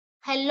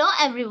Hello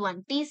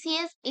everyone,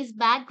 TCS is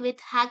back with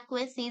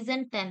HackQuest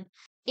Season 10.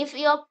 If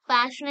you're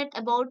passionate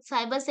about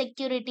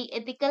cybersecurity,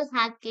 ethical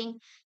hacking,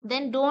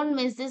 then don't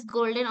miss this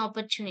golden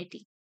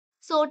opportunity.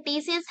 So,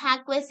 TCS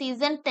HackQuest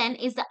Season 10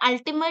 is the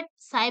ultimate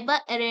cyber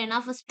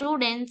arena for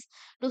students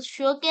to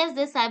showcase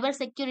their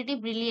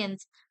cybersecurity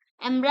brilliance.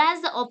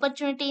 Embrace the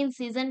opportunity in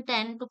Season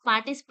 10 to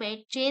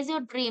participate, chase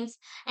your dreams,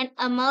 and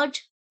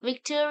emerge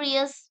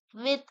victorious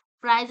with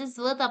prizes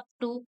worth up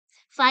to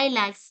 5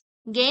 lakhs.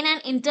 Gain an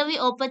interview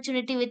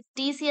opportunity with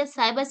TCS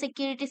Cyber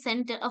Security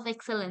Center of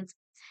Excellence,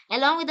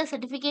 along with the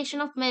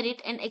certification of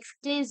merit and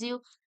exclusive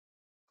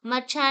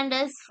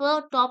merchandise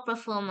for top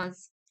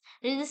performers.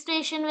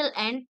 Registration will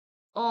end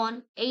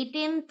on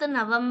 18th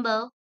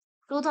November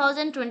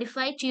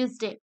 2025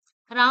 Tuesday.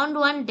 Round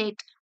 1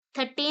 date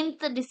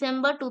 13th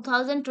December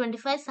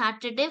 2025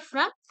 Saturday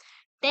from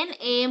 10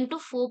 a.m. to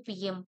 4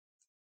 p.m.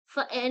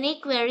 For any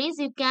queries,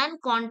 you can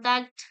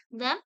contact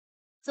them.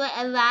 So,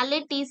 a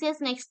valid TCS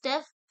Next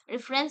Step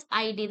reference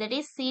ID, that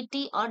is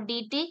CT or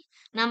DT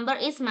number,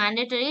 is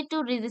mandatory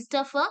to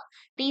register for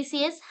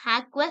TCS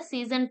HackQuest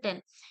Season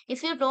 10.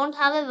 If you don't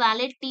have a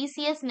valid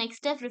TCS Next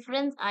Step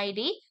reference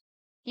ID,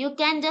 you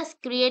can just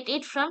create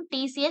it from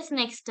TCS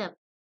Next Step.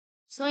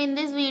 So, in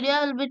this video,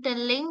 I will be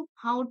telling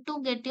how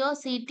to get your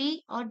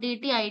CT or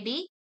DT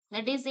ID,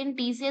 that is in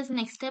TCS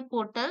Next Step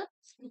portal.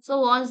 So,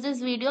 watch this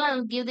video. I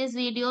will give this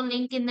video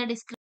link in the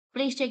description.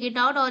 Please check it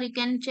out, or you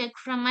can check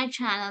from my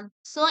channel.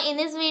 So in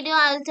this video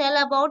I'll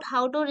tell about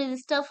how to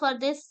register for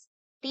this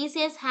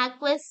TCS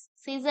HackQuest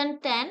Season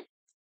 10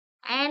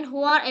 and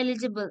who are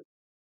eligible.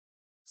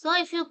 So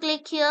if you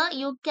click here,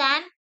 you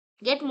can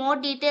get more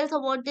details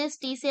about this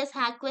TCS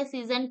HackQuest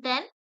Season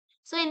 10.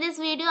 So in this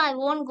video I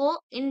won't go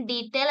in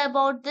detail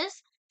about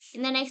this.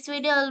 In the next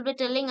video I'll be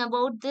telling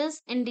about this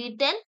in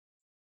detail.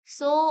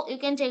 So you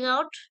can check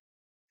out.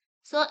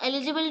 So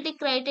eligibility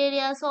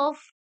criteria of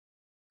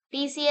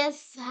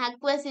TCS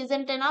HackQuest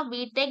Season 10 of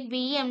B.Tech,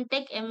 BE,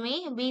 M.Tech,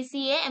 ME,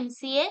 BCA,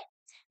 MCA,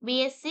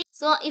 B.Sc.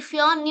 So if you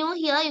are new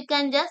here, you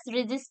can just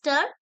register.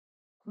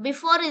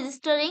 Before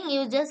registering,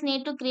 you just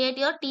need to create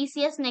your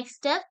TCS Next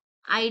Step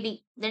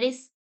ID, that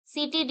is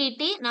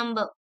CTDT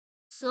number.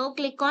 So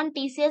click on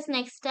TCS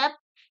Next Step,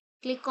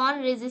 click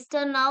on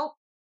register now.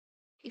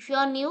 If you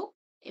are new,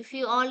 if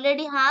you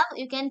already have,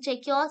 you can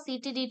check your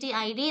CTDT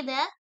ID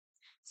there.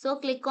 So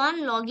click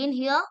on login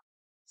here.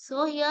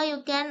 So here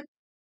you can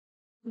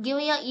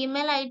give your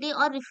email ID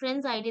or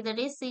reference ID, that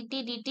is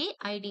CTDT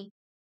ID.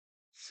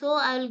 So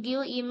I will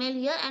give email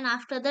here, and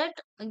after that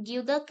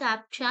give the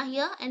captcha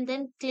here and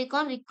then click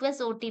on request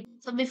OTP.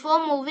 So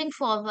before moving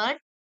forward,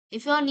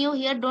 if you are new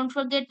here, don't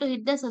forget to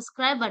hit the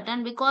subscribe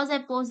button, because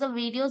I post the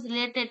videos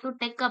related to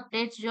tech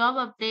updates, job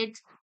updates,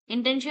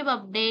 internship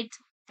updates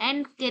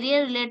and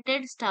career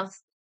related stuff.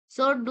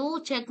 So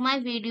do check my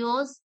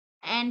videos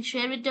and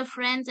share with your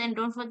friends, and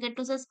don't forget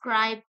to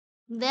subscribe.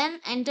 Then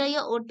enter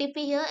your OTP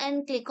here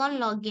and click on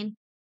login.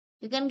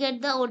 You can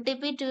get the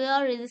OTP to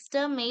your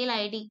register mail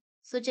ID.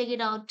 So check it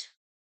out.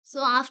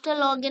 So after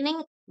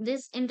logging,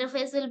 this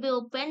interface will be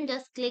open.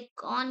 Just click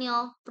on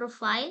your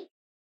profile.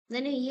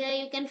 Then here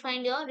you can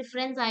find your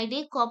reference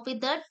ID. Copy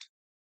that.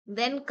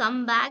 Then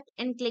come back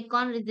and click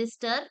on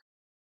register.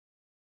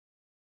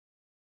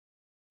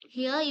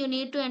 Here you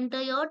need to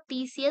enter your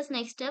TCS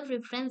Next Step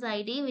reference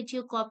ID, which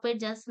you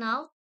copied just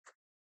now.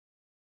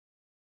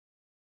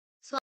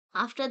 So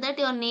after that,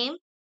 your name,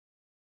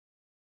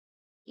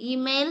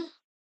 email,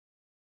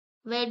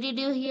 where did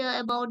you hear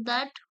about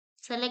that?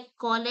 Select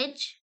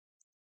college,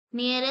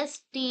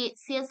 nearest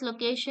TCS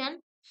location,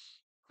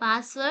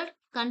 password,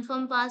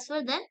 confirm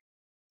password, then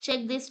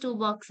check these two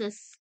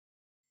boxes.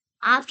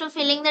 After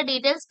filling the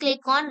details, click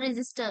on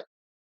register.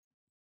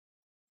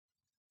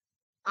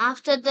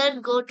 After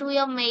that, go to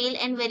your mail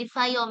and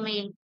verify your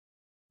mail.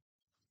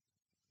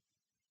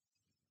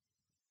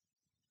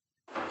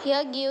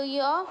 Here give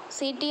your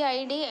CT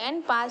ID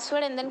and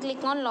password and then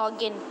click on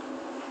login.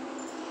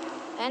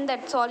 And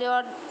that's all,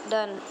 you're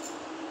done.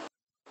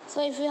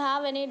 So if you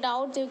have any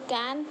doubts, you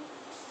can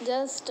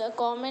just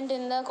comment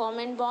in the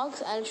comment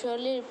box. I'll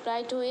surely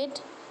reply to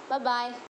it. Bye bye.